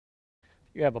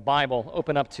You have a Bible,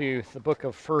 open up to the book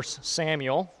of 1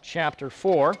 Samuel, chapter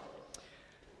 4.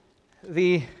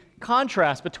 The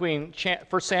contrast between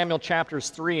 1 Samuel chapters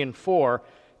 3 and 4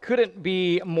 couldn't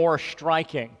be more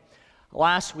striking.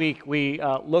 Last week we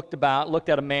looked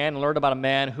at a man and learned about a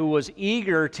man who was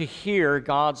eager to hear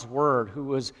God's word, who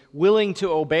was willing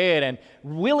to obey it and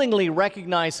willingly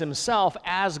recognize himself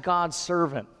as God's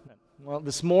servant. Well,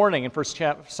 this morning in 1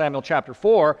 Samuel chapter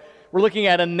 4, we're looking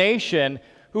at a nation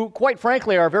who, quite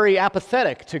frankly, are very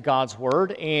apathetic to God's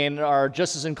word and are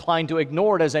just as inclined to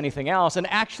ignore it as anything else and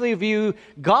actually view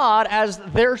God as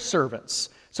their servants.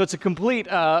 So it's a complete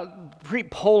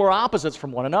polar opposites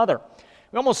from one another.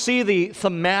 We almost see the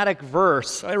thematic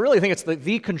verse. I really think it's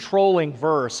the controlling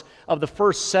verse of the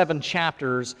first 7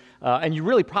 chapters, and you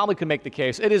really probably could make the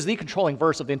case. It is the controlling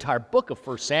verse of the entire book of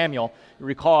 1 Samuel. You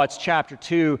recall it's chapter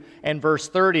 2 and verse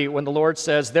 30 when the Lord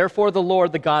says, "Therefore the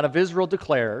Lord, the God of Israel,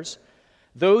 declares,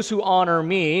 those who honor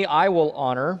me I will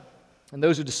honor, and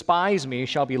those who despise me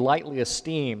shall be lightly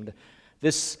esteemed."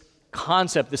 This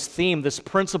concept, this theme, this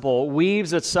principle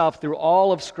weaves itself through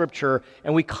all of Scripture,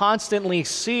 and we constantly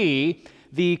see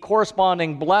the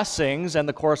corresponding blessings and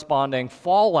the corresponding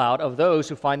fallout of those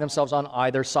who find themselves on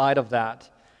either side of that.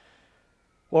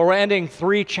 Well, we're ending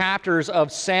 3 chapters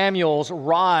of Samuel's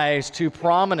rise to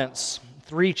prominence.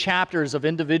 3 chapters of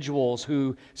individuals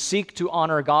who seek to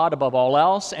honor God above all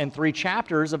else, and 3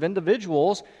 chapters of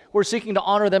individuals who are seeking to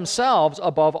honor themselves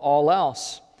above all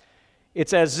else.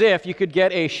 It's as if you could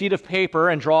get a sheet of paper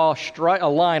and draw a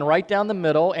line right down the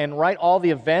middle and write all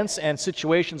the events and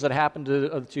situations that happen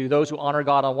to those who honor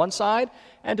God on one side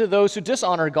and to those who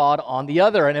dishonor God on the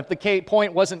other. And if the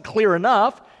point wasn't clear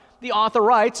enough, the author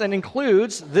writes and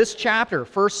includes this chapter,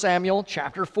 1 Samuel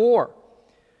chapter 4.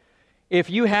 If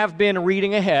you have been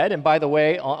reading ahead, and by the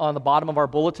way, on the bottom of our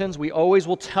bulletins, we always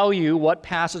will tell you what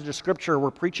passage of Scripture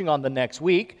we're preaching on the next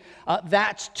week.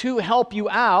 That's to help you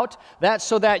out. That's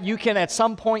so that you can, at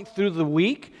some point through the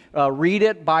week, read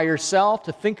it by yourself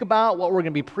to think about what we're going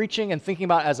to be preaching and thinking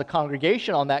about as a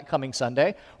congregation on that coming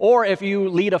Sunday. Or if you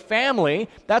lead a family,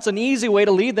 that's an easy way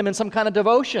to lead them in some kind of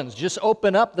devotions. Just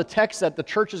open up the text that the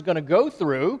church is going to go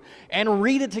through and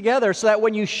read it together so that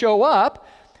when you show up,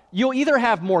 you'll either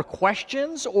have more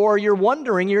questions or you're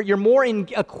wondering, you're more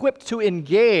equipped to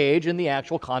engage in the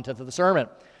actual content of the sermon.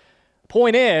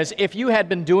 Point is, if you had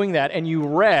been doing that and you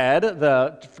read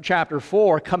the chapter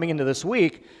 4 coming into this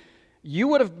week, you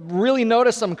would have really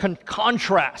noticed some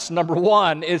contrast. Number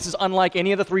one, this is unlike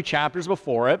any of the 3 chapters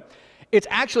before it. It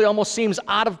actually almost seems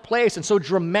out of place and so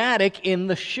dramatic in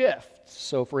the shift.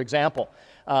 So, for example,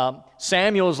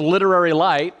 Samuel's literary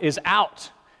light is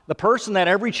out. The person that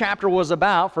every chapter was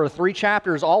about for 3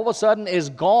 chapters all of a sudden is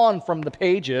gone from the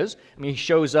pages. I mean, he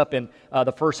shows up in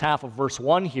the first half of verse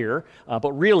 1 here.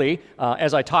 But really,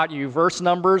 as I taught you, verse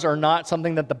numbers are not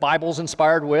something that the Bible's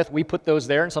inspired with. We put those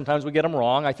there, and sometimes we get them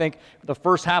wrong. I think the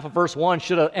first half of verse 1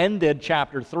 should have ended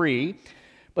chapter 3.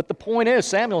 But the point is,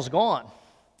 Samuel's gone.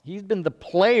 He's been the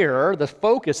player, the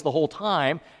focus the whole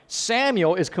time.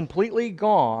 Samuel is completely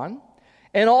gone.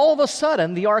 And all of a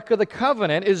sudden, the Ark of the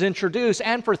Covenant is introduced,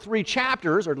 and for 3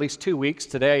 chapters, or at least 2 weeks,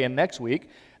 today and next week,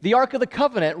 the Ark of the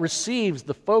Covenant receives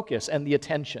the focus and the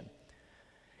attention.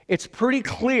 It's pretty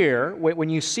clear when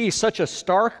you see such a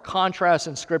stark contrast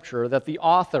in Scripture that the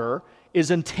author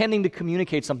is intending to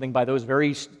communicate something by those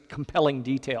very compelling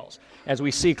details, as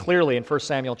we see clearly in 1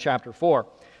 Samuel chapter 4.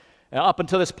 Now, up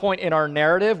until this point in our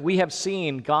narrative, we have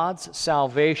seen God's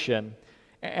salvation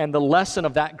and the lesson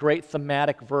of that great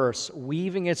thematic verse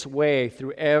weaving its way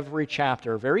through every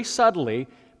chapter, very subtly,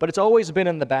 but it's always been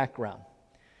in the background.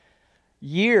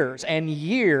 Years and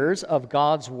years of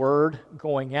God's word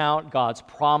going out, God's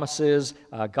promises,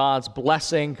 God's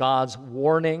blessing, God's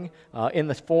warning, in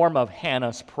the form of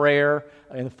Hannah's prayer,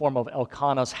 in the form of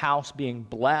Elkanah's house being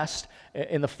blessed,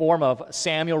 in the form of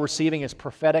Samuel receiving his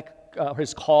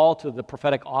call to the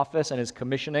prophetic office and his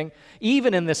commissioning,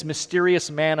 even in this mysterious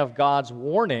man of God's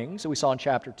warnings that we saw in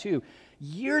chapter 2.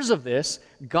 Years of this,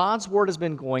 God's word has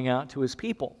been going out to his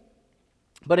people.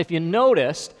 But if you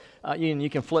noticed, you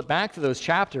can flip back to those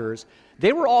chapters,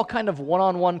 they were all kind of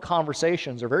one-on-one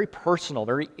conversations, or very personal,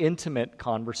 very intimate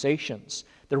conversations.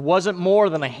 There wasn't more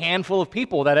than a handful of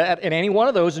people that in any one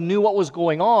of those knew what was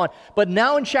going on. But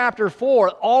now in chapter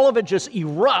 4, all of it just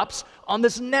erupts on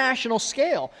this national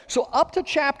scale. So up to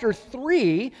chapter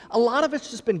 3, a lot of it's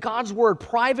just been God's word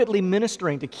privately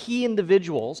ministering to key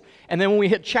individuals. And then when we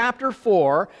hit chapter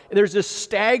 4, there's this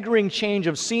staggering change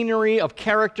of scenery, of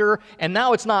character, and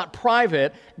now it's not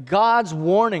private. God's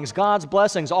warnings, God's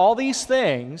blessings, all these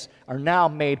things are now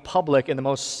made public in the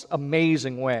most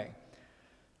amazing way.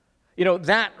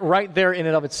 That right there in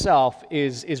and of itself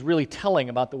is really telling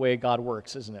about the way God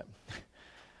works, isn't it?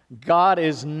 God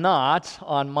is not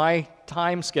on my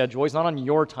time schedule. He's not on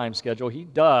your time schedule. He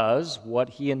does what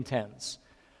he intends.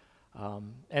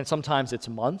 And sometimes it's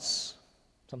months,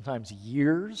 sometimes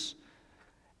years,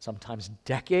 sometimes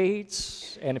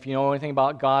decades. And if you know anything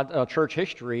about church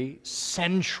history,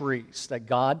 centuries that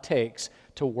God takes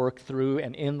to work through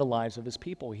and in the lives of his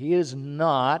people. He is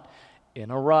not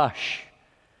in a rush.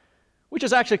 Which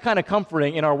is actually kind of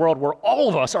comforting in our world where all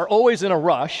of us are always in a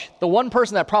rush. The one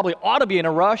person that probably ought to be in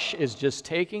a rush is just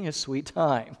taking his sweet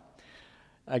time.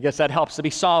 I guess that helps to be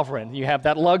sovereign. You have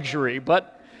that luxury.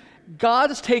 But God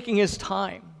is taking his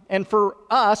time. And for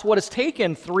us, what has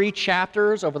taken 3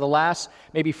 chapters over the last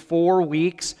maybe 4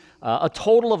 weeks, a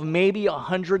total of maybe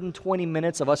 120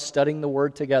 minutes of us studying the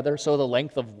Word together, so the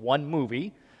length of one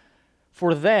movie,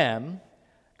 for them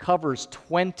covers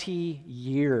 20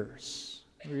 years.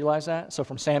 You realize that? So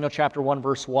from Samuel chapter 1,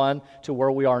 verse 1 to where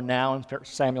we are now in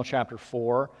Samuel chapter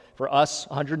 4, for us,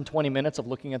 120 minutes of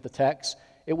looking at the text,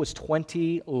 it was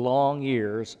 20 long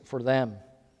years for them.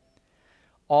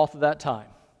 All through that time,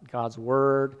 God's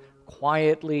Word,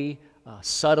 quietly,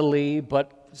 subtly,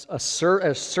 but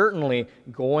certainly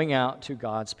going out to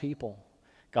God's people.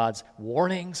 God's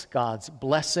warnings, God's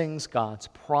blessings, God's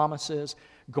promises,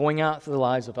 going out through the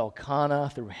lives of Elkanah,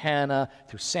 through Hannah,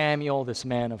 through Samuel, this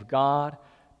man of God.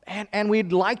 And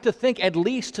we'd like to think, at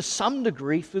least to some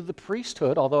degree, through the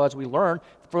priesthood, although as we learn,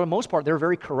 for the most part, they're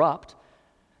very corrupt.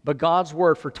 But God's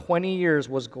word for 20 years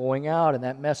was going out, and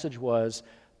that message was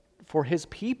for his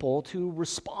people to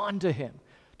respond to him,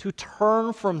 to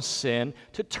turn from sin,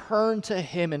 to turn to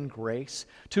him in grace,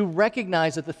 to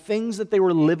recognize that the things that they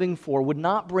were living for would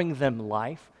not bring them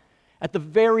life. At the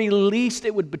very least,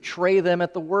 it would betray them.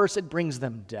 At the worst, it brings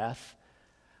them death.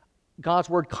 God's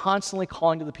word constantly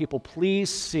calling to the people, please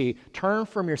see, turn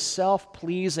from your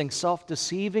self-pleasing,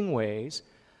 self-deceiving ways,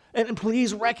 and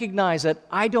please recognize that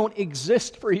I don't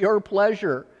exist for your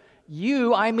pleasure.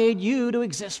 I made you to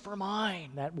exist for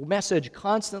mine. That message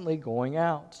constantly going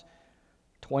out.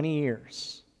 20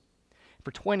 years.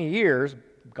 For 20 years,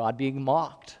 God being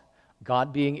mocked,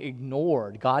 God being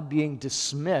ignored, God being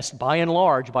dismissed by and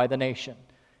large by the nation.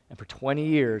 And for 20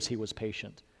 years, he was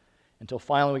patient. Until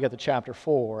finally we get to chapter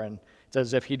 4, and it's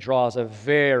as if he draws a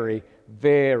very,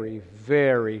 very,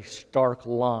 very stark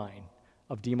line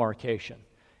of demarcation.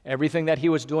 Everything that he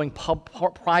was doing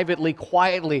privately,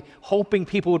 quietly, hoping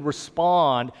people would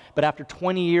respond, but after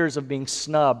 20 years of being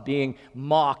snubbed, being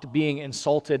mocked, being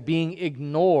insulted, being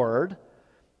ignored,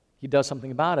 he does something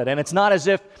about it. And it's not as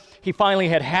if he finally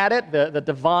had it, the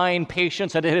divine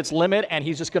patience had hit its limit, and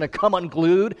he's just going to come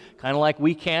unglued, kind of like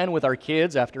we can with our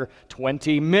kids after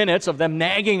 20 minutes of them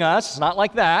nagging us. It's not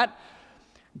like that.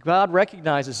 God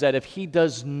recognizes that if he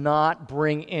does not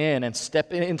bring in and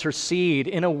step in, intercede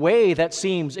in a way that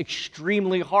seems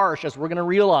extremely harsh, as we're going to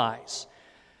realize,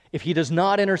 if he does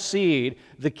not intercede,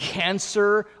 the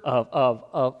cancer of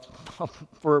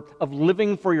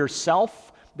living for yourself,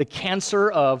 the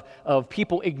cancer of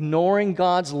people ignoring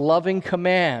God's loving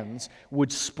commands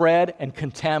would spread and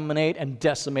contaminate and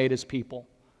decimate his people.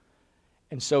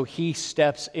 And so he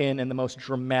steps in the most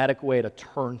dramatic way to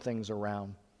turn things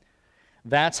around.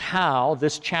 That's how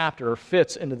this chapter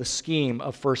fits into the scheme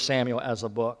of 1 Samuel as a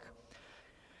book.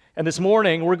 And this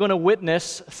morning, we're going to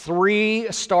witness 3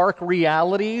 stark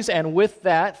realities, and with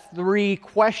that, 3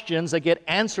 questions that get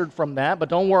answered from that. But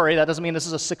don't worry, that doesn't mean this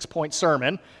is a 6-point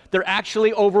sermon. They're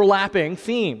actually overlapping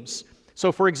themes.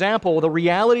 So, for example, the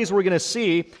realities we're going to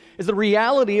see is the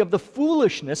reality of the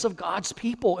foolishness of God's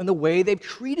people and the way they've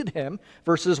treated him,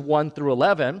 verses 1 through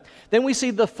 11. Then we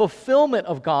see the fulfillment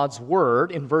of God's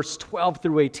word in verse 12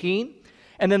 through 18.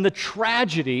 And then the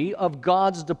tragedy of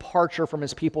God's departure from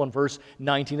his people in verse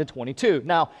 19 to 22.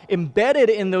 Now,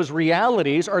 embedded in those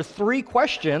realities are 3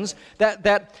 questions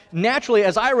that naturally,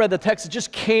 as I read the text, it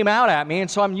just came out at me,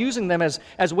 and so I'm using them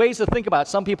as ways to think about it.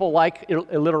 Some people like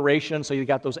alliteration, so you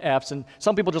got those F's, and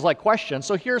some people just like questions.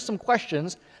 So here are some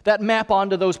questions that map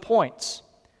onto those points.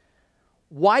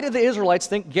 Why did the Israelites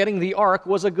think getting the ark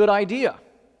was a good idea?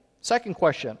 Second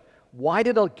question, why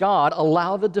did God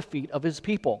allow the defeat of his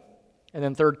people? And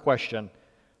then third question,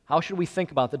 how should we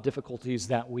think about the difficulties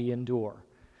that we endure?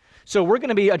 So we're going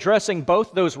to be addressing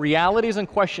both those realities and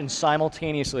questions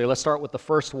simultaneously. Let's start with the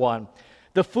first one.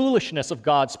 The foolishness of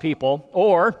God's people,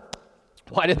 or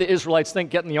why did the Israelites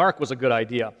think getting the ark was a good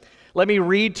idea? Let me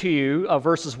read to you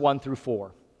verses 1 through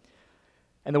 4.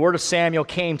 And the word of Samuel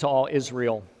came to all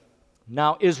Israel.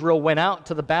 Now Israel went out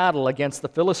to the battle against the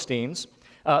Philistines.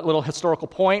 Little historical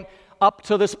point. up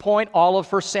to this point, all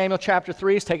of 1 Samuel chapter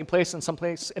 3 is taking place in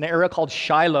an area called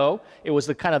Shiloh. It was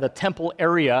the kind of the temple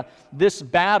area. This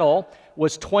battle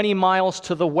was 20 miles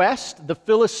to the west. The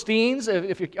Philistines,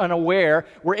 if you're unaware,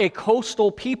 were a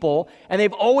coastal people, and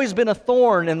they've always been a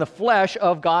thorn in the flesh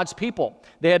of God's people.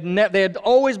 They had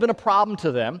always been a problem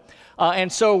to them.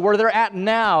 And so where they're at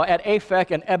now, at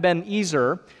Aphek and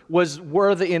Ebenezer, was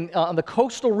where the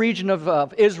coastal region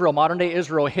of Israel, modern-day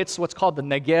Israel, hits what's called the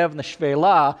Negev and the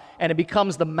Shvelah, and it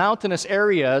becomes the mountainous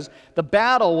areas. The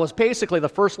battle was basically the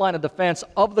first line of defense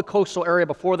of the coastal area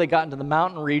before they got into the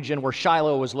mountain region where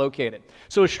Shiloh was located.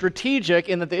 So it's strategic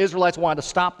in that the Israelites wanted to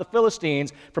stop the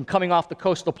Philistines from coming off the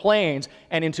coastal plains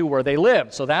and into where they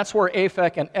lived. So that's where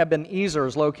Aphek and Ebenezer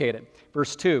is located.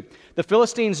 Verse 2, the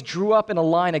Philistines drew up in a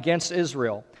line against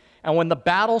Israel, and when the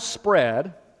battle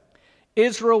spread,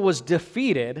 Israel was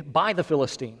defeated by the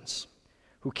Philistines,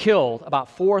 who killed about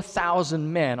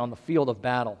 4,000 men on the field of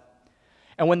battle.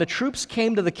 And when the troops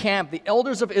came to the camp, the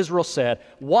elders of Israel said,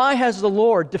 "Why has the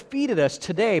Lord defeated us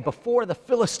today before the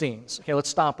Philistines?" Okay, let's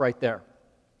stop right there.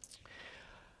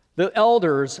 The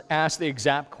elders asked the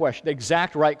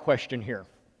exact right question here.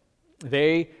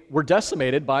 They were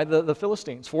decimated by the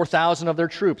Philistines, 4,000 of their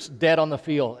troops dead on the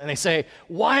field. And they say,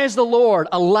 why has the Lord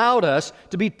allowed us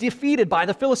to be defeated by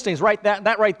the Philistines? Right,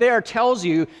 that right there tells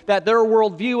you that their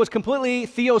worldview was completely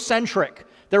theocentric.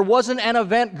 There wasn't an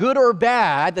event, good or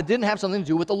bad, that didn't have something to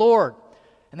do with the Lord.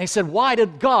 And they said, why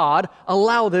did God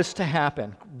allow this to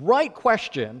happen? Right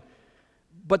question,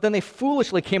 but then they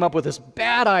foolishly came up with this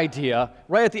bad idea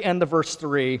right at the end of verse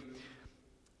 3.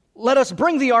 Let us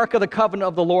bring the ark of the covenant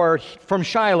of the Lord from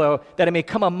Shiloh, that it may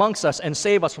come amongst us and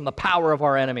save us from the power of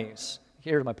our enemies.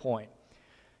 Here's my point.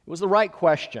 It was the right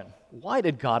question. Why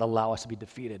did God allow us to be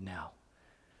defeated now?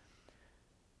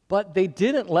 But they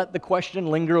didn't let the question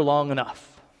linger long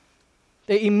enough.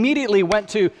 They immediately went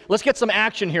to, let's get some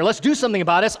action here. Let's do something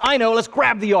about this. I know, let's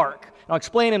grab the ark. And I'll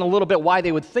explain in a little bit why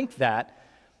they would think that.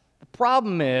 The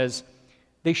problem is,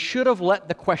 they should have let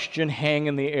the question hang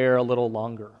in the air a little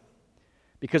longer.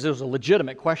 Because it was a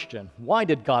legitimate question. Why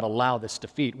did God allow this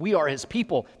defeat? We are His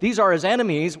people. These are His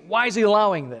enemies. Why is He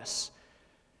allowing this?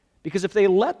 Because if they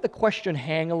let the question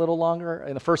hang a little longer,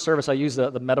 in the first service I used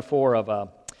the metaphor of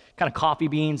kind of coffee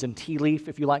beans and tea leaf,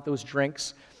 if you like those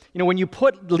drinks. You know, when you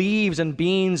put leaves and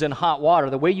beans in hot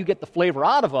water, the way you get the flavor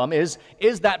out of them is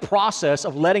that process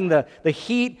of letting the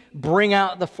heat bring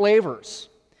out the flavors.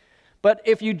 But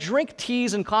if you drink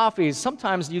teas and coffees,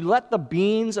 sometimes you let the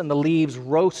beans and the leaves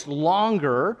roast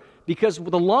longer, because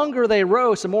the longer they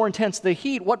roast, the more intense the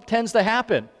heat, what tends to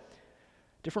happen?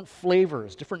 Different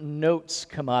flavors, different notes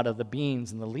come out of the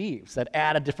beans and the leaves that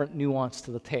add a different nuance to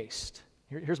the taste.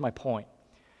 Here's my point.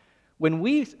 When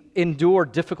we endure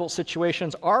difficult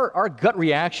situations, our gut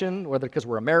reaction, whether because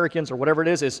we're Americans or whatever it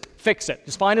is fix it.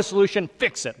 Just find a solution,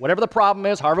 fix it. Whatever the problem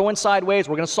is, however it went sideways,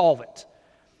 we're going to solve it.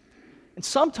 And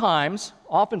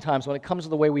oftentimes, when it comes to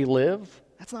the way we live,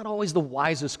 that's not always the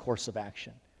wisest course of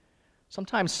action.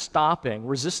 Sometimes stopping,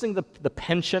 resisting the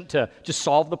penchant to just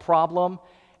solve the problem,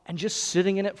 and just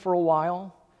sitting in it for a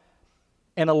while,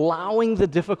 and allowing the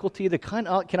difficulty to kind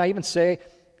of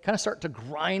start to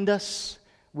grind us,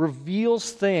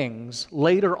 reveals things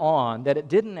later on that it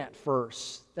didn't at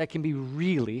first, that can be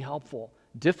really helpful.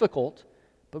 Difficult,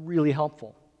 but really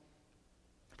helpful.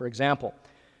 For example,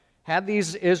 had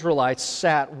these Israelites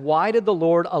sat, why did the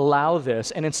Lord allow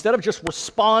this? And instead of just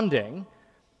responding,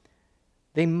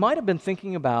 they might have been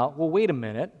thinking about, well, wait a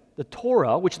minute, the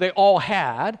Torah, which they all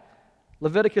had,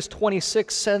 Leviticus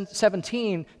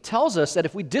 26:17 tells us that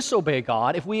if we disobey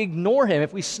God, if we ignore Him,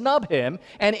 if we snub Him,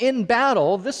 and in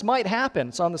battle, this might happen.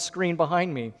 It's on the screen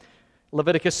behind me.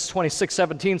 Leviticus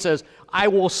 26:17 says, I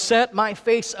will set my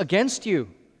face against you,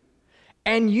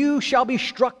 and you shall be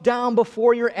struck down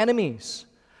before your enemies.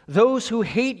 Those who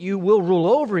hate you will rule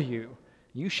over you.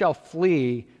 You shall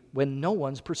flee when no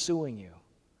one's pursuing you.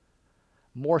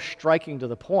 More striking to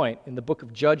the point, in the book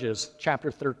of Judges,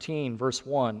 chapter 13, verse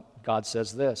 1, God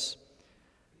says this,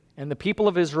 and the people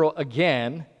of Israel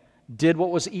again did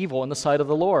what was evil in the sight of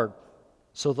the Lord.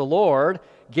 So the Lord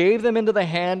gave them into the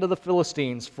hand of the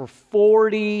Philistines for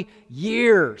 40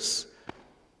 years.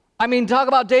 I mean, talk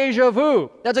about deja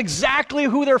vu. That's exactly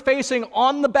who they're facing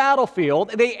on the battlefield.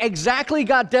 They exactly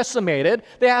got decimated.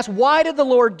 They asked, why did the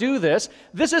Lord do this?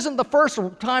 This isn't the first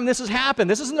time this has happened.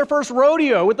 This isn't their first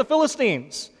rodeo with the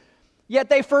Philistines. Yet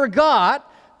they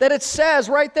forgot that it says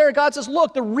right there, God says,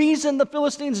 look, the reason the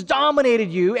Philistines dominated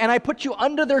you and I put you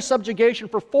under their subjugation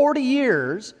for 40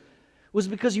 years was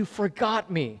because you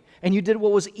forgot me and you did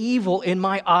what was evil in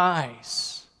my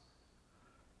eyes.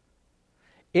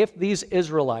 If these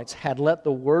Israelites had let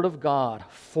the Word of God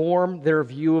form their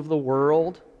view of the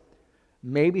world,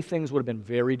 maybe things would have been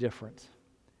very different.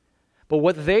 But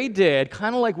what they did,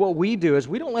 kind of like what we do, is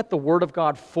we don't let the Word of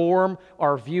God form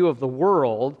our view of the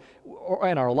world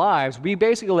and our lives. We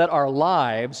basically let our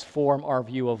lives form our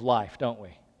view of life, don't we?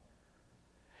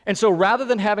 And so rather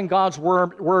than having God's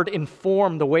word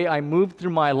inform the way I move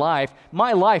through my life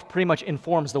pretty much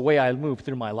informs the way I move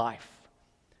through my life.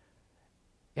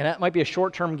 And that might be a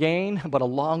short-term gain, but a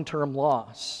long-term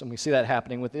loss. And we see that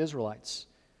happening with the Israelites.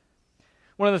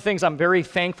 One of the things I'm very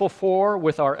thankful for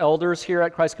with our elders here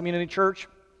at Christ Community Church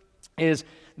is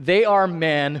they are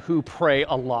men who pray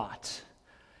a lot.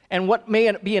 And what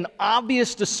may be an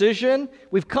obvious decision,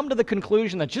 we've come to the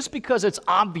conclusion that just because it's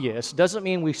obvious doesn't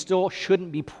mean we still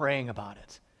shouldn't be praying about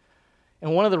it.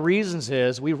 And one of the reasons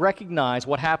is we recognize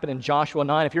what happened in Joshua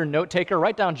 9. If you're a note taker,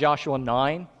 write down Joshua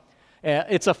 9.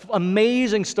 It's an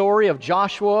amazing story of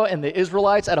Joshua and the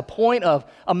Israelites at a point of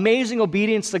amazing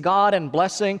obedience to God and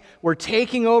blessing. We're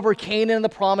taking over Canaan and the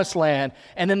Promised Land,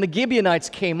 and then the Gibeonites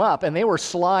came up, and they were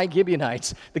sly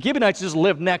Gibeonites. The Gibeonites just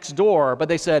lived next door, but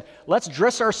they said, let's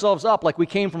dress ourselves up like we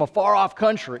came from a far-off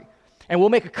country, and we'll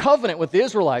make a covenant with the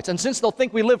Israelites. And since they'll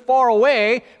think we live far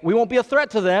away, we won't be a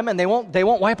threat to them, and they won't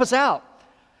wipe us out.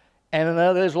 And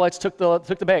the Israelites took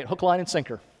the bait, hook, line, and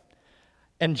sinker.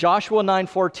 And Joshua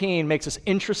 9:14 makes this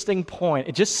interesting point.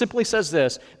 It just simply says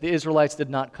this: the Israelites did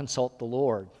not consult the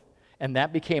Lord. And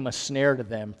that became a snare to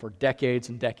them for decades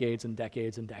and decades and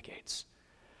decades and decades.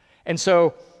 And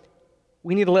so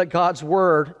we need to let God's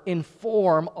word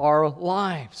inform our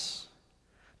lives.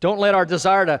 Don't let our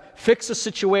desire to fix a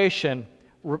situation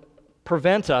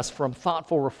prevent us from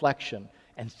thoughtful reflection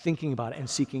and thinking about it and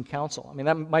seeking counsel. I mean,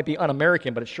 that might be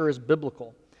un-American, but it sure is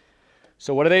biblical.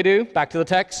 So what do? Back to the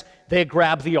text. They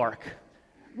grab the ark.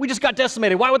 We just got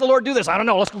decimated. Why would the Lord do this? I don't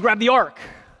know. Let's go grab the ark.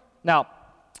 Now,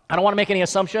 I don't want to make any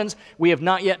assumptions. We have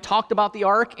not yet talked about the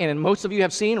ark, and most of you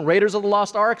have seen Raiders of the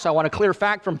Lost Ark, so I want to clear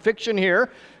fact from fiction here.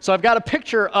 So I've got a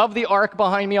picture of the ark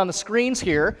behind me on the screens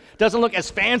here. Doesn't look as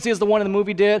fancy as the one in the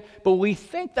movie did, but we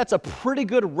think that's a pretty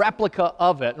good replica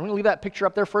of it. I'm going to leave that picture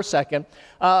up there for a second.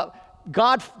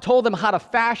 God told them how to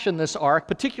fashion this ark,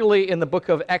 particularly in the book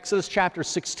of Exodus chapter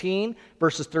 16,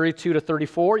 verses 32 to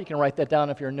 34. You can write that down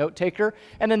if you're a note taker.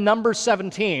 And then Numbers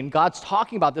 17, God's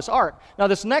talking about this ark. Now,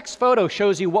 this next photo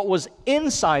shows you what was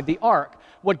inside the ark.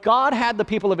 What God had the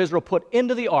people of Israel put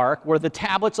into the ark were the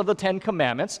tablets of the Ten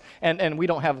Commandments. And we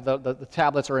don't have the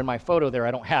tablets are in my photo there.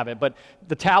 I don't have it. But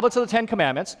the tablets of the Ten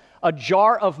Commandments, a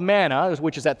jar of manna,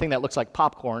 which is that thing that looks like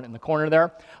popcorn in the corner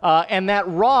there. And that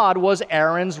rod was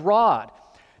Aaron's rod.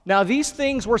 Now, these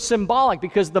things were symbolic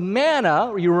because the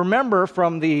manna, you remember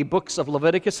from the books of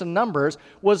Leviticus and Numbers,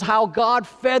 was how God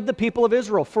fed the people of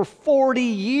Israel for 40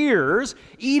 years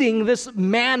eating this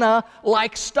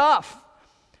manna-like stuff.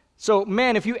 So,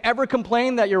 man, if you ever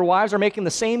complain that your wives are making the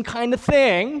same kind of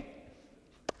thing,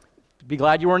 be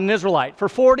glad you weren't an Israelite. For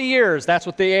 40 years, that's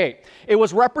what they ate. It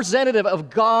was representative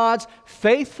of God's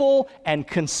faithful and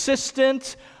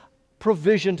consistent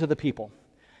provision to the people.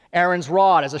 Aaron's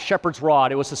rod as a shepherd's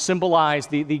rod, it was to symbolize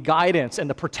the guidance and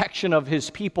the protection of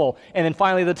his people. And then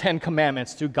finally the Ten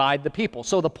Commandments to guide the people.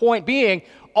 So the point being,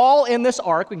 all in this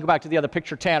ark, we can go back to the other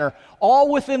picture, Tanner,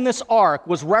 all within this ark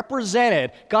was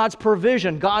represented God's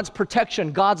provision, God's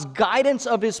protection, God's guidance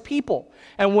of his people.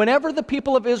 And whenever the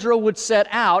people of Israel would set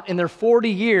out in their 40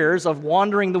 years of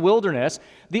wandering the wilderness,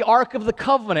 the Ark of the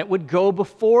Covenant would go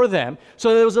before them.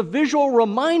 So there was a visual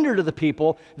reminder to the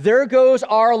people, there goes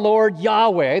our Lord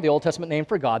Yahweh, the Old Testament name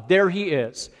for God. There he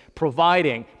is,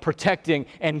 providing, protecting,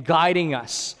 and guiding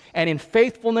us. And in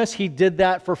faithfulness, he did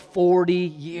that for 40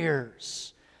 years.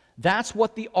 That's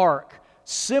what the ark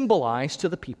symbolized to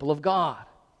the people of God.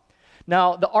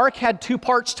 Now, the ark had two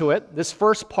parts to it. This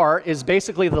first part is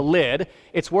basically the lid.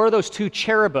 It's where those two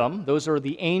cherubim, those are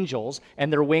the angels,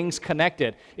 and their wings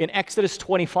connected. In Exodus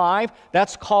 25,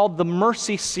 that's called the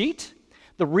mercy seat.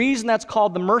 The reason that's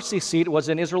called the mercy seat was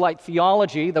in Israelite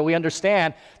theology that we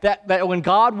understand that when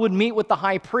God would meet with the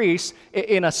high priest,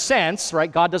 in a sense,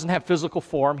 right, God doesn't have physical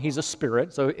form, he's a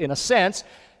spirit, so in a sense,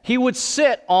 he would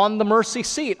sit on the mercy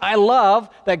seat. I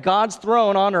love that God's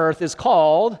throne on earth is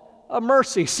called a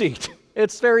mercy seat.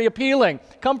 It's very appealing,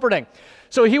 comforting.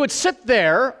 So he would sit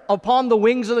there upon the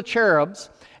wings of the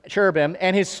cherubim,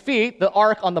 and his feet, the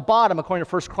ark on the bottom, according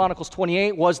to 1 Chronicles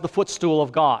 28, was the footstool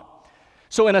of God.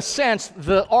 So in a sense,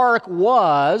 the ark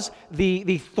was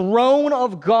the throne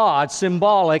of God,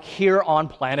 symbolic here on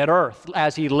planet Earth,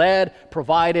 as he led,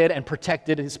 provided, and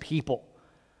protected his people.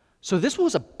 So this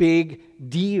was a big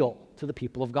deal to the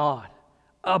people of God.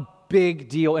 a big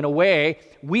deal. In a way,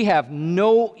 we have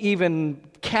no even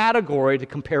category to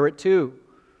compare it to.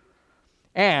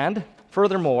 And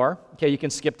furthermore, okay, you can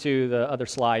skip to the other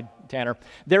slide, Tanner.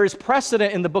 There is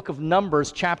precedent in the book of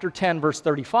Numbers, chapter 10, verse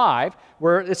 35,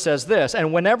 where it says this,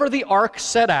 "And whenever the ark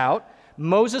set out,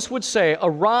 Moses would say,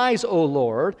 'Arise, O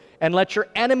Lord, and let your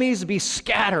enemies be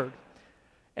scattered,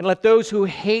 and let those who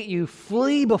hate you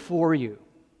flee before you.'"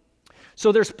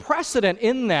 So there's precedent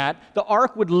in that the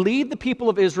ark would lead the people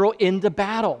of Israel into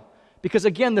battle. Because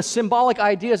again, the symbolic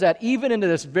idea is that even into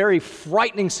this very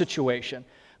frightening situation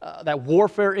that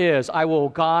warfare is, I will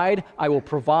guide, I will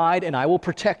provide, and I will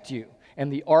protect you.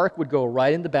 And the ark would go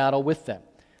right into battle with them.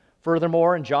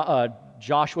 Furthermore, in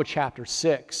Joshua chapter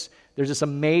 6, there's this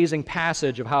amazing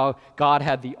passage of how God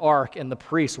had the ark and the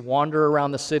priests wander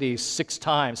around the city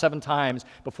 7 times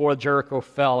before Jericho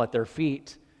fell at their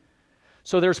feet.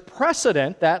 So there's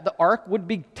precedent that the ark would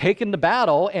be taken to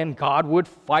battle and God would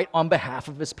fight on behalf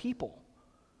of his people.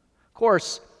 Of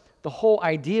course, the whole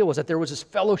idea was that there was this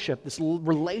fellowship, this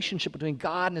relationship between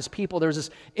God and his people. There was this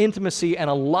intimacy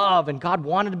and a love, and God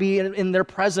wanted to be in their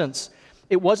presence.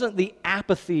 It wasn't the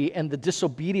apathy and the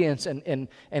disobedience and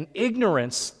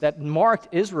ignorance that marked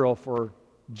Israel for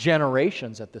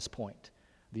generations at this point.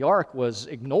 The ark was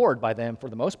ignored by them for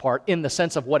the most part in the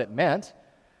sense of what it meant.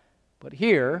 But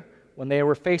here, when they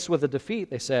were faced with a defeat,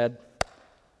 they said,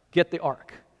 "Get the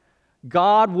ark.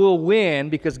 God will win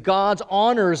because God's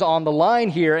honor is on the line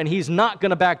here, and he's not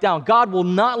going to back down. God will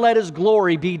not let his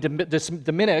glory be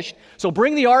diminished, so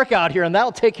bring the ark out here, and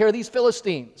that'll take care of these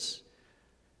Philistines."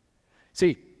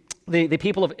 See, the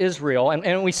people of Israel,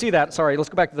 and we see that, let's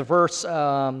go back to the verse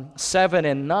 7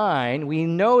 and 9. We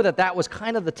know that was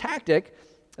kind of the tactic.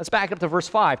 Let's back up to verse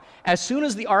 5. As soon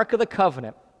as the Ark of the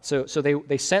Covenant, so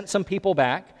they sent some people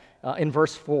back. In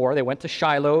verse 4, they went to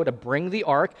Shiloh to bring the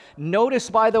ark.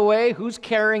 Notice, by the way, who's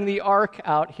carrying the ark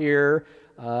out here.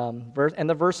 And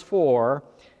the verse 4,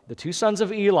 the two sons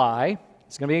of Eli,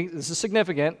 this is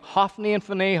significant, Hophni and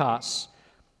Phinehas,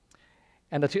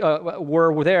 and the two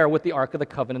were there with the ark of the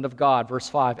covenant of God. Verse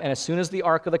 5, "And as soon as the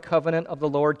ark of the covenant of the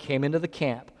Lord came into the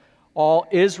camp, all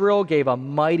Israel gave a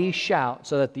mighty shout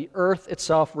so that the earth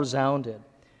itself resounded.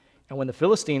 And when the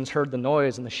Philistines heard the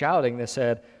noise and the shouting, they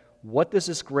said, 'What does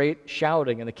this great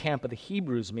shouting in the camp of the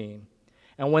Hebrews mean?'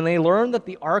 And when they learned that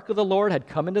the ark of the Lord had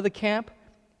come into the camp,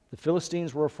 the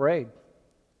Philistines were afraid."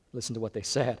 Listen to what they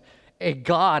said. "A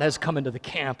god has come into the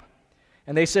camp."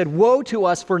 And they said, "Woe to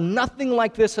us, for nothing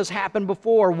like this has happened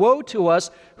before. Woe to us,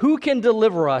 who can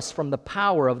deliver us from the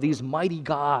power of these mighty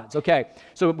gods?" Okay,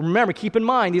 so remember, keep in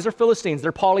mind, these are Philistines.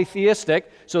 They're polytheistic,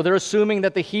 so they're assuming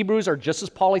that the Hebrews are just as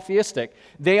polytheistic.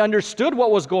 They understood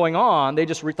what was going on. They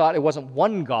just thought it wasn't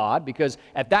one God, because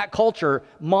at that culture,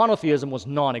 monotheism was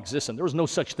non-existent. There was no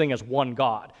such thing as one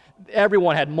God.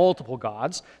 Everyone had multiple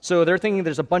gods, so they're thinking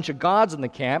there's a bunch of gods in the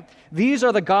camp. These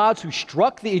are the gods who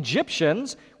struck the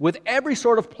Egyptians with every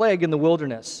sort of plague in the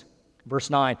wilderness.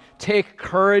 Verse 9, "Take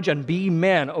courage and be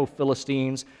men, O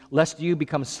Philistines, lest you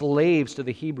become slaves to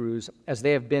the Hebrews as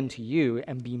they have been to you,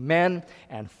 and be men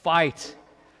and fight."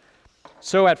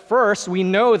 So at first, we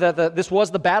know that this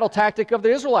was the battle tactic of the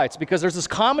Israelites, because there's this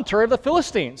commentary of the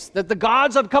Philistines, that the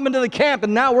gods have come into the camp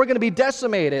and now we're going to be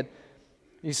decimated.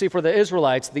 You see, for the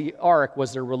Israelites, the ark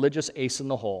was their religious ace in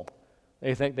the hole.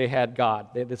 They think they had God.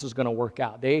 This was going to work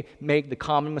out. They make the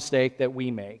common mistake that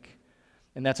we make,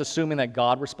 and that's assuming that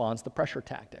God responds to pressure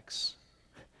tactics.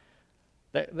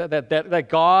 That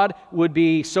God would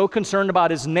be so concerned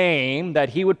about his name that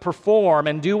he would perform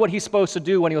and do what he's supposed to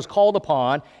do when he was called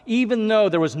upon, even though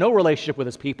there was no relationship with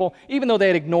his people, even though they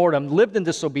had ignored him, lived in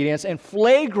disobedience and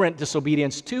flagrant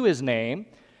disobedience to his name.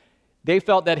 They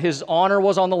felt that his honor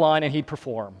was on the line and he'd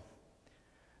perform.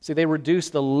 See, they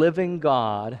reduced the living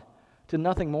God to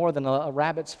nothing more than a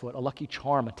rabbit's foot, a lucky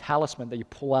charm, a talisman that you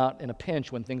pull out in a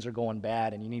pinch when things are going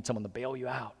bad and you need someone to bail you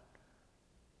out.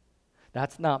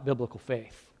 That's not biblical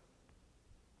faith.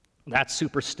 That's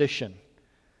superstition.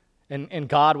 And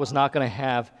God was not going to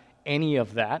have any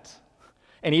of that.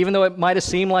 And even though it might have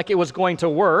seemed like it was going to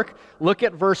work, look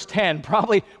at verse 10,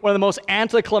 probably one of the most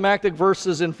anticlimactic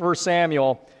verses in 1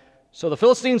 Samuel. "So the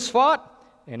Philistines fought,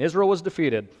 and Israel was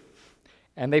defeated,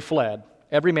 and they fled,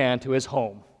 every man to his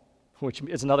home," which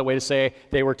is another way to say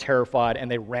they were terrified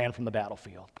and they ran from the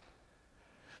battlefield.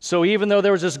 So even though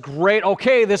there was this great,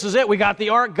 okay, this is it, we got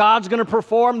the ark, God's going to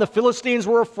perform, the Philistines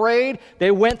were afraid,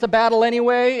 they went to battle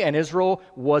anyway, and Israel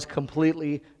was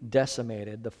completely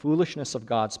decimated. The foolishness of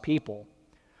God's people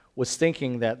was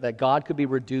thinking that God could be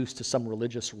reduced to some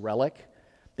religious relic,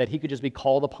 that he could just be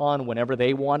called upon whenever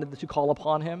they wanted to call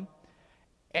upon him.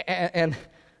 And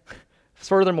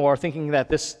Furthermore, thinking that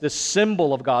this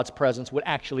symbol of God's presence would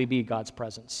actually be God's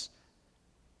presence.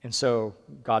 And so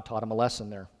God taught him a lesson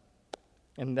there.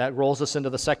 And that rolls us into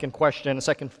the second question, the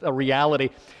second reality,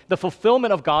 the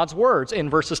fulfillment of God's words in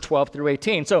verses 12 through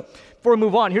 18. So before we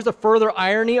move on, here's a further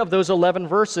irony of those 11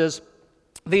 verses.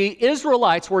 The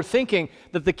Israelites were thinking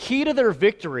that the key to their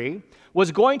victory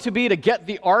was going to be to get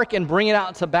the ark and bring it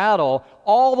out to battle,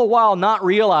 all the while not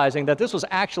realizing that this was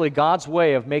actually God's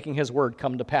way of making his word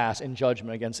come to pass in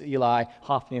judgment against Eli,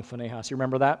 Hophni, and Phinehas. You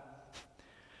remember that?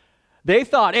 They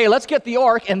thought, hey, let's get the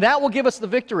ark, and that will give us the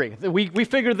victory. We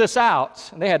figured this out.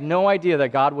 And they had no idea that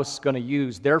God was going to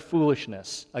use their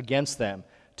foolishness against them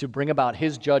to bring about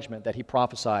his judgment that he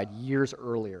prophesied years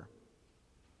earlier.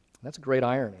 That's a great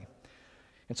irony.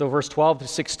 And so verse 12 to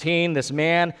 16, this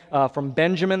man from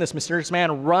Benjamin, this mysterious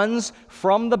man, runs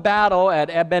from the battle at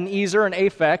Ebenezer and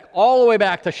Aphek all the way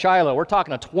back to Shiloh. We're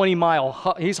talking a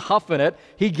 20-mile, he's huffing it.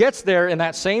 He gets there in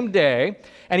that same day,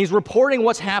 and he's reporting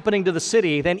what's happening to the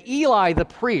city. Then Eli, the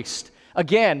priest,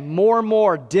 again, more and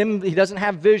more dim, he doesn't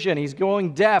have vision, he's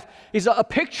going deaf. He's a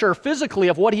picture physically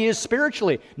of what he is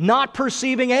spiritually, not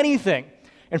perceiving anything.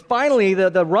 And finally,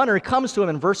 the runner comes to him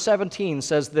in verse 17,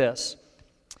 says this,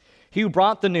 "He who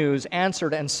brought the news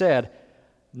answered and said,"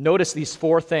 notice these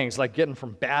four things, like getting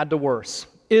from bad to worse.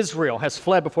 "Israel has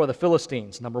fled before the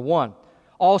Philistines," number one.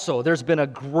 "Also, there's been a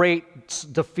great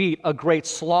defeat, a great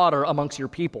slaughter amongst your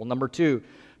people," number two.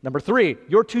 Number three,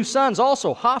 "Your two sons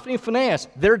also, Hophni and Phinehas,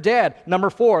 they're dead." Number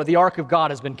four, "The ark of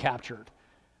God has been captured."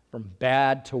 From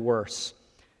bad to worse.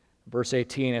 Verse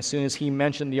 18, as soon as he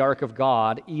mentioned the ark of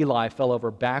God, Eli fell over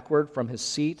backward from his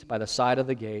seat by the side of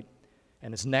the gate,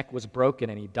 and his neck was broken,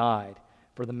 and he died.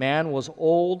 For the man was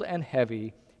old and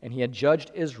heavy, and he had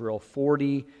judged Israel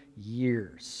 40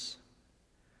 years.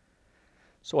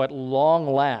 So at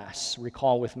long last,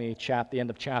 recall with me the end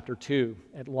of chapter 2,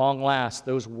 at long last,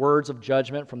 those words of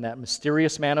judgment from that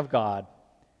mysterious man of God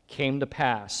came to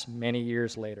pass many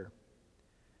years later.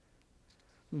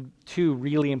 Two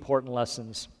really important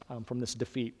lessons from this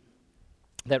defeat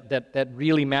that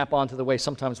really map onto the way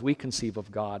sometimes we conceive of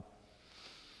God.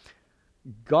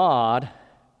 God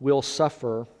will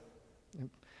suffer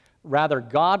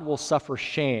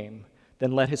shame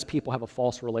than let his people have a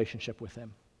false relationship with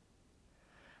him.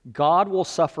 God will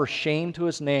suffer shame to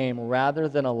his name rather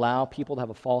than allow people to have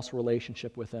a false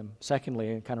relationship with him.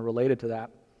 Secondly, and kind of related to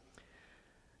that,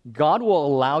 God will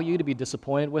allow you to be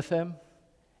disappointed with him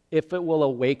if it will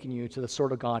awaken you to the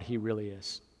sort of God he really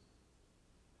is.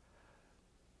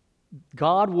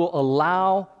 God will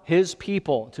allow his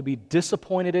people to be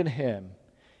disappointed in him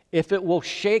if it will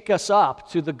shake us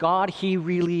up to the God he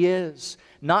really is.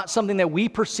 Not something that we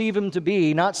perceive him to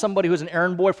be, not somebody who's an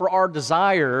errand boy for our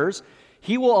desires.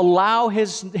 He will allow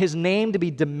his name to be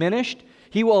diminished.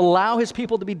 He will allow his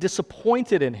people to be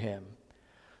disappointed in him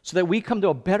so that we come to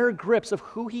a better grips of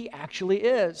who he actually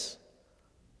is.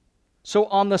 So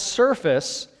on the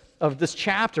surface of this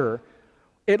chapter,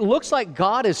 it looks like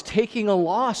God is taking a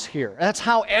loss here. That's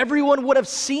how everyone would have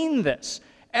seen this.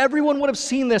 Everyone would have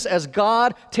seen this as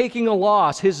God taking a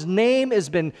loss. His name has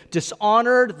been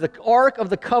dishonored. The Ark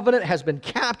of the Covenant has been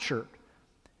captured.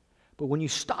 But when you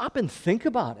stop and think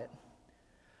about it,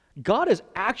 God is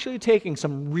actually taking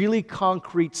some really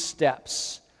concrete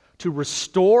steps to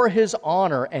restore his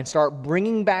honor and start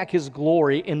bringing back his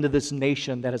glory into this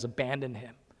nation that has abandoned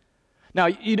him. Now,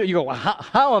 you go, well,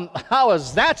 how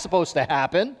is that supposed to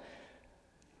happen?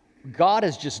 God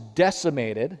has just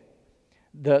decimated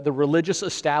the religious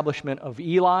establishment of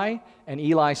Eli and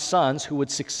Eli's sons who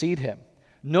would succeed him.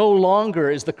 No longer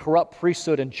is the corrupt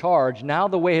priesthood in charge. Now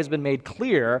the way has been made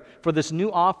clear for this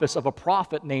new office of a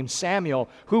prophet named Samuel,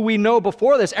 who we know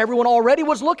before this everyone already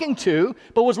was looking to,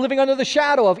 but was living under the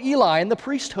shadow of Eli and the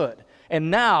priesthood. And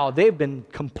now they've been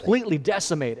completely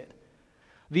decimated.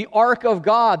 The Ark of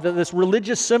God, this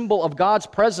religious symbol of God's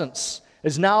presence,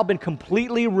 has now been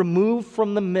completely removed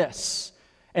from the midst.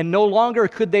 And no longer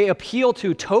could they appeal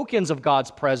to tokens of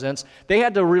God's presence. They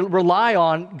had to rely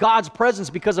on God's presence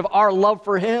because of our love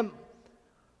for him.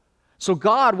 So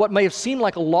God, what may have seemed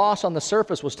like a loss on the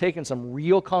surface, was taking some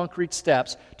real concrete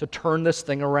steps to turn this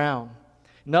thing around.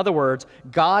 In other words,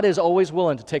 God is always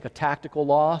willing to take a tactical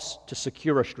loss to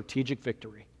secure a strategic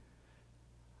victory.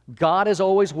 God is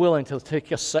always willing to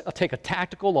take a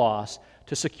tactical loss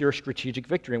to secure strategic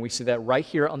victory. And we see that right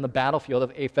here on the battlefield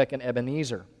of Aphek and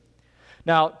Ebenezer.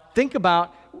 Now, think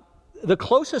about the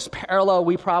closest parallel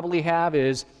we probably have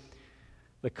is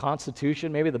the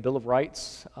Constitution, maybe the Bill of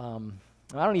Rights. I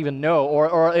don't even know.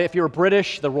 Or if you're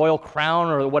British, the Royal Crown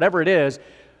or whatever it is.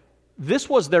 This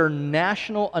was their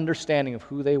national understanding of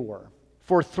who they were.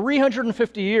 For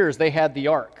 350 years, they had the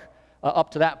Ark.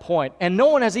 up to that point. And no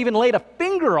one has even laid a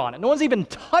finger on it. No one's even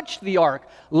touched the ark,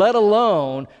 let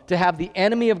alone to have the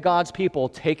enemy of God's people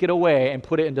take it away and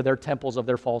put it into their temples of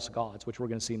their false gods, which we're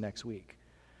going to see next week.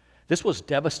 This was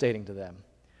devastating to them.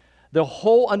 The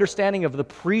whole understanding of the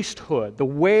priesthood, the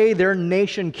way their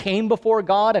nation came before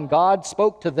God and God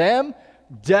spoke to them,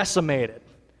 decimated.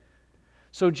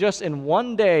 So just in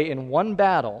one day, in one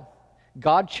battle,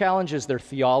 God challenges their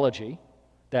theology,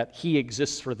 that he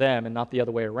exists for them and not the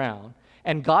other way around.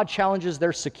 And God challenges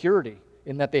their security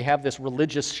in that they have this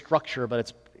religious structure,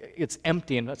 but it's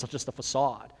empty and it's just a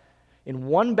facade. In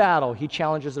one battle, he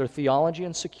challenges their theology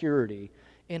and security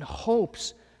in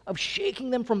hopes of shaking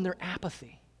them from their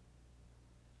apathy.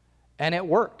 And it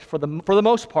worked. For the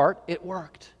most part, it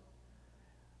worked.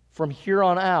 From here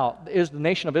on out, the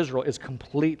nation of Israel is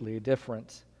completely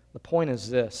different. The point is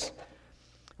this.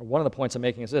 One of the points I'm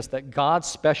making is this, that God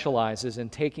specializes in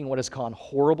taking what has gone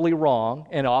horribly wrong,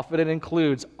 and often it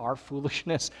includes our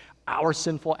foolishness, our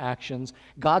sinful actions.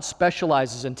 God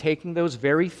specializes in taking those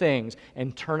very things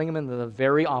and turning them into the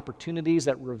very opportunities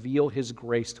that reveal his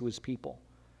grace to his people.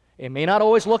 It may not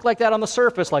always look like that on the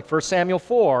surface, like 1 Samuel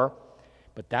 4,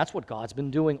 but that's what God's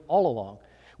been doing all along.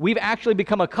 We've actually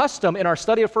become accustomed in our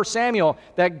study of 1 Samuel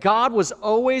that God was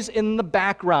always in the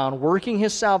background working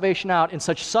his salvation out in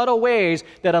such subtle ways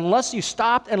that unless you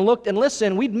stopped and looked and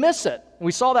listened, we'd miss it. And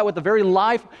we saw that with the very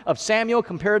life of Samuel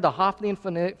compared to Hophni and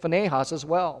Phinehas as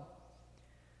well.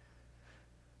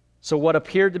 So what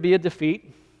appeared to be a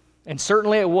defeat, and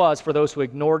certainly it was for those who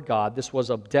ignored God, this was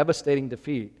a devastating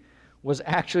defeat, was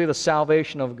actually the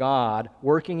salvation of God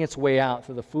working its way out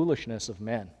through the foolishness of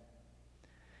men.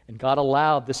 And God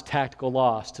allowed this tactical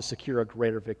loss to secure a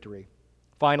greater victory.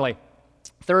 Finally,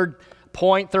 third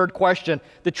question,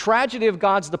 the tragedy of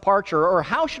God's departure, or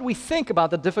how should we think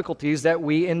about the difficulties that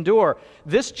we endure?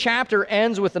 This chapter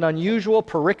ends with an unusual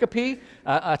pericope.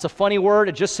 It's a funny word.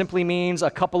 It just simply means a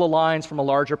couple of lines from a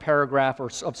larger paragraph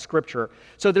of Scripture.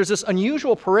 So there's this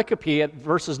unusual pericope at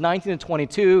verses 19 and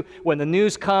 22 when the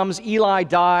news comes, Eli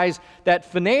dies, that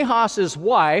Phinehas'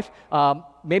 wife,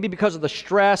 maybe because of the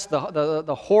stress,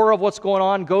 the horror of what's going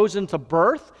on, goes into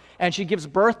birth, and she gives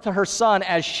birth to her son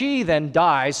as she then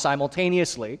dies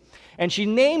simultaneously. And she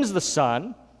names the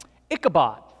son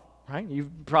Ichabod. Right?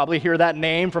 You probably hear that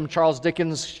name from Charles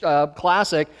Dickens'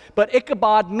 classic, but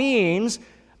Ichabod means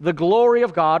the glory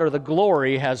of God, or the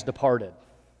glory has departed.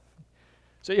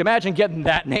 So you imagine getting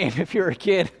that name if you're a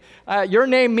kid. Your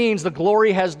name means the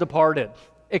glory has departed,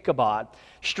 Ichabod.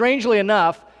 Strangely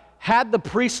enough, had the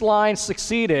priest line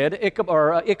succeeded,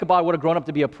 Ichabod would have grown up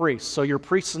to be a priest. So your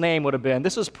priest's name would have been,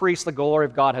 this is priest, the glory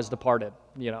of God has departed,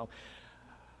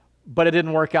 But it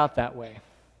didn't work out that way.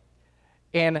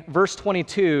 In verse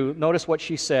 22, notice what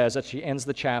she says as she ends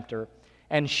the chapter.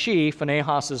 And she,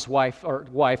 Phinehas' wife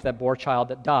that bore a child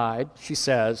that died, she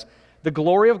says, the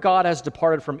glory of God has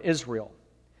departed from Israel,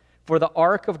 for the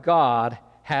ark of God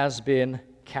has been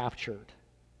captured.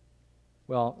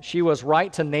 Well, she was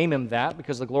right to name him that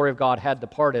because the glory of God had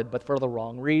departed, but for the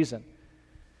wrong reason.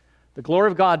 The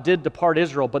glory of God did depart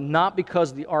Israel, but not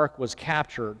because the ark was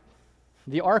captured.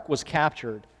 The ark was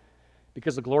captured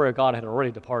because the glory of God had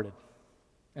already departed,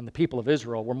 and the people of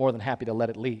Israel were more than happy to let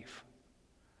it leave.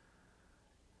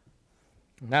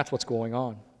 And that's what's going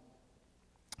on.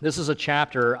 This is a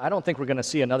chapter, I don't think we're going to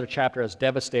see another chapter as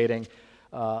devastating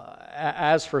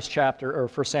as 1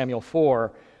 Samuel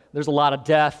 4. There's a lot of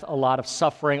death, a lot of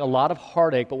suffering, a lot of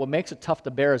heartache, but what makes it tough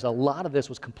to bear is a lot of this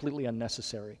was completely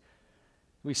unnecessary.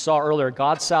 We saw earlier,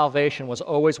 God's salvation was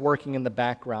always working in the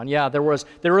background. Yeah, there was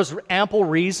ample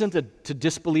reason to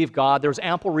disbelieve God. There was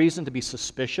ample reason to be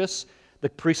suspicious. The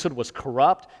priesthood was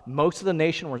corrupt. Most of the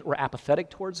nation were apathetic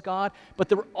towards God, but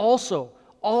there were also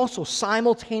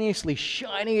simultaneously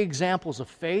shining examples of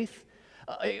faith,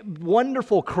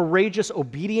 wonderful, courageous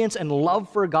obedience and love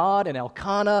for God in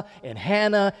Elkanah, in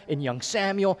Hannah, in young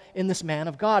Samuel, in this man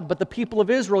of God. But the people of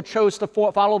Israel chose to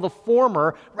follow the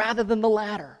former rather than the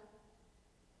latter.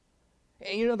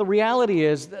 And the reality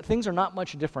is that things are not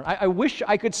much different. I wish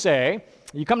I could say,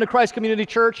 you come to Christ Community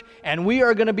Church, and we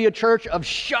are going to be a church of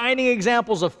shining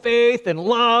examples of faith and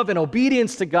love and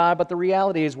obedience to God, but the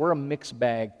reality is we're a mixed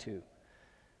bag too.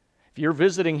 If you're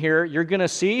visiting here, you're going to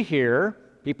see here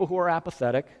people who are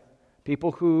apathetic,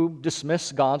 people who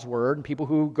dismiss God's word, and people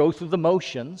who go through the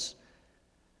motions.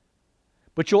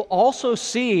 But you'll also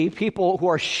see people who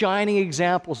are shining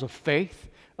examples of faith,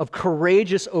 of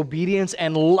courageous obedience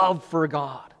and love for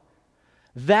God.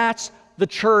 That's the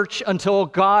church until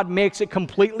God makes it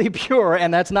completely pure,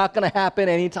 and that's not going to happen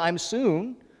anytime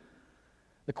soon.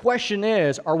 The question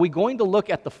is, are we going to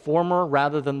look at the former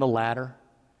rather than the latter?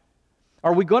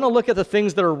 Are we going to look at the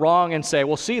things that are wrong and say,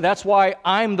 well, see, that's why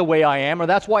I'm the way I am, or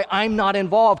that's why I'm not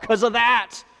involved, because of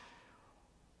that?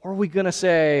 Or are we going to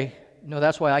say, no,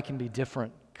 that's why I can be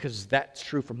different, because that's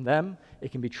true from them,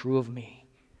 it can be true of me.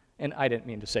 And I didn't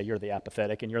mean to say you're the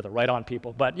apathetic and you're the right-on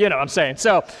people, but you know what I'm saying.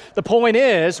 So the point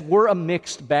is, we're a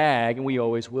mixed bag, and we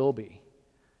always will be.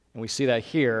 And we see that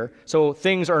here. So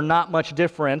things are not much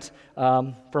different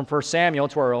from 1 Samuel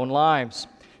to our own lives.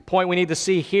 Point we need to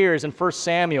see here is in 1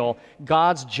 Samuel,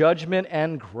 God's judgment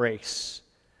and grace.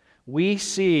 We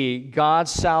see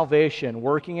God's salvation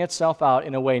working itself out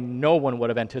in a way no one would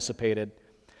have anticipated,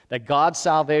 that God's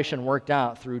salvation worked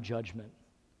out through judgment.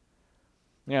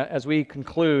 As we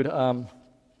conclude, I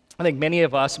think many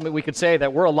of us, we could say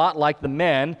that we're a lot like the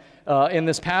men in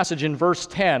this passage in verse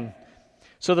 10.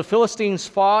 So the Philistines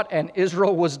fought, and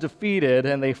Israel was defeated,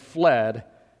 and they fled,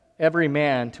 every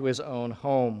man to his own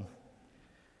home.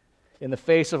 In the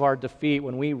face of our defeat,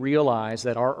 when we realize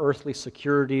that our earthly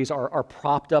securities, our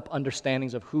propped up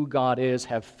understandings of who God is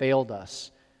have failed us,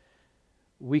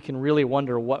 we can really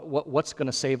wonder what's going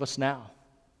to save us now.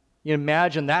 You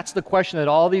imagine that's the question that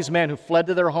all these men who fled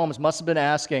to their homes must have been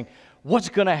asking. What's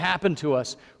going to happen to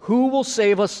us? Who will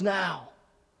save us now?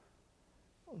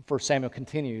 1 Samuel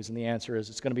continues, and the answer is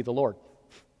it's going to be the Lord.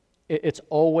 It's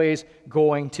always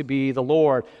going to be the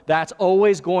Lord. That's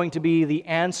always going to be the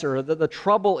answer. The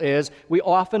trouble is we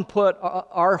often put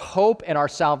our hope and our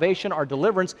salvation, our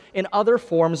deliverance, in other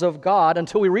forms of God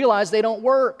until we realize they don't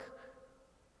work.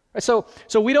 So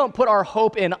we don't put our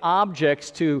hope in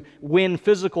objects to win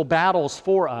physical battles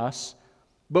for us,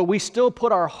 but we still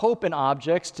put our hope in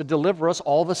objects to deliver us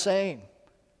all the same.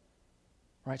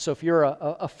 Right? So if you're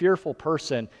a fearful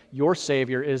person, your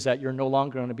Savior is that you're no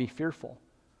longer going to be fearful.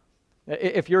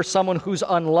 If you're someone who's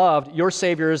unloved, your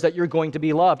Savior is that you're going to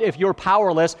be loved. If you're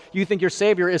powerless, you think your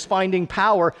Savior is finding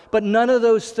power, but none of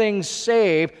those things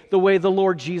save the way the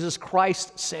Lord Jesus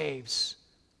Christ saves.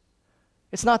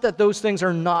 It's not that those things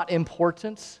are not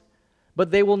important, but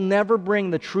they will never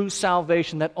bring the true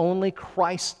salvation that only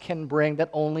Christ can bring, that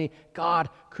only God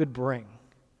could bring.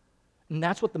 And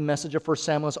that's what the message of 1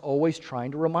 Samuel is always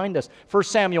trying to remind us. 1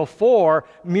 Samuel 4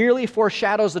 merely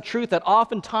foreshadows the truth that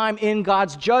oftentimes in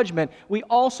God's judgment, we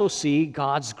also see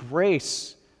God's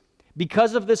grace.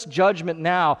 Because of this judgment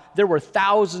now, there were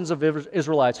thousands of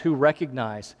Israelites who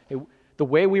recognized the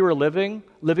way we were living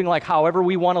like however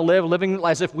we want to live, living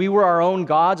as if we were our own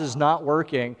gods is not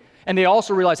working. And they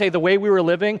also realized, hey, the way we were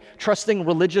living, trusting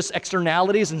religious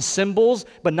externalities and symbols,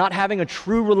 but not having a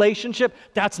true relationship,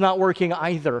 that's not working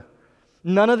either.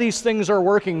 None of these things are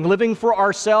working. Living for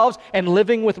ourselves and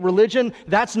living with religion,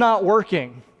 that's not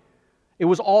working. It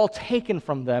was all taken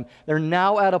from them. They're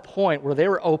now at a point where they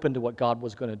were open to what God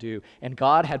was going to do. And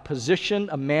God had positioned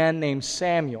a man named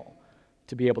Samuel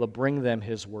to be able to bring them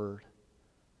his word.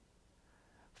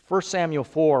 1 Samuel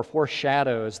 4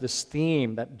 foreshadows this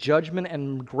theme that judgment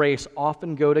and grace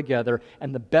often go together,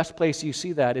 and the best place you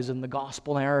see that is in the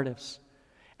gospel narratives.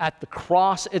 At the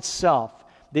cross itself,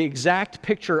 the exact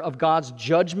picture of God's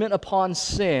judgment upon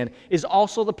sin is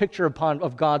also the picture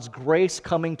of God's grace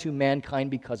coming to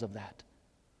mankind because of that.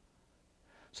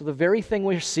 So the very thing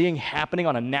we're seeing happening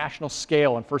on a national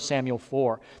scale in 1 Samuel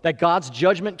 4, that God's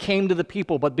judgment came to the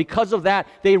people, but because of that,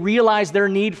 they realized their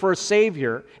need for a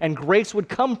Savior, and grace would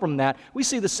come from that. We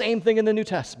see the same thing in the New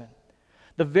Testament.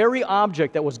 The very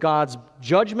object that was God's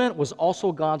judgment was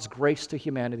also God's grace to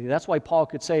humanity. That's why Paul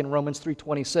could say in Romans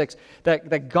 3:26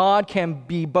 that God can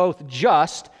be both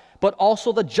just, but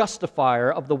also the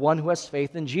justifier of the one who has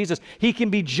faith in Jesus. He can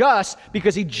be just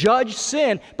because he judged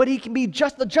sin, but he can be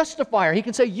just the justifier. He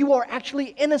can say, you are actually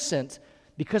innocent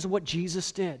because of what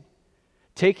Jesus did.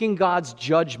 Taking God's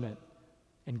judgment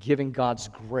and giving God's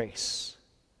grace.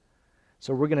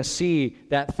 So we're going to see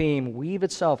that theme weave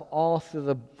itself all through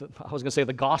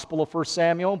the Gospel of 1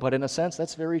 Samuel, but in a sense,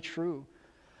 that's very true.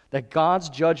 That God's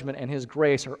judgment and his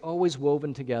grace are always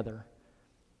woven together.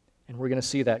 And we're going to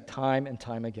see that time and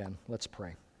time again. Let's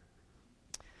pray.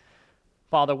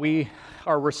 Father, we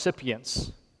are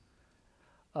recipients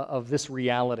of this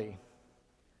reality.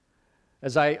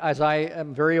 As I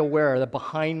am very aware that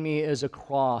behind me is a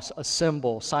cross, a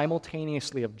symbol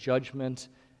simultaneously of judgment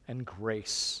and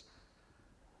grace.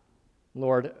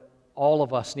 Lord, all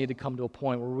of us need to come to a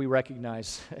point where we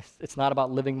recognize it's not about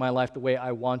living my life the way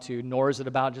I want to, nor is it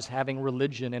about just having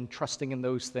religion and trusting in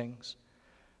those things,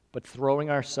 but throwing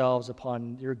ourselves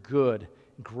upon your good,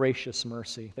 gracious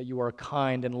mercy, that you are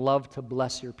kind and love to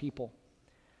bless your people,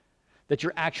 that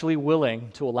you're actually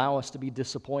willing to allow us to be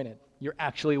disappointed. You're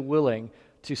actually willing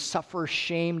to suffer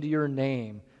shame to your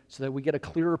name so that we get a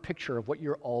clearer picture of what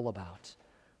you're all about.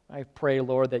 I pray,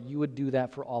 Lord, that you would do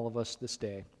that for all of us this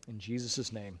day. In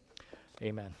Jesus' name,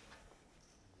 amen.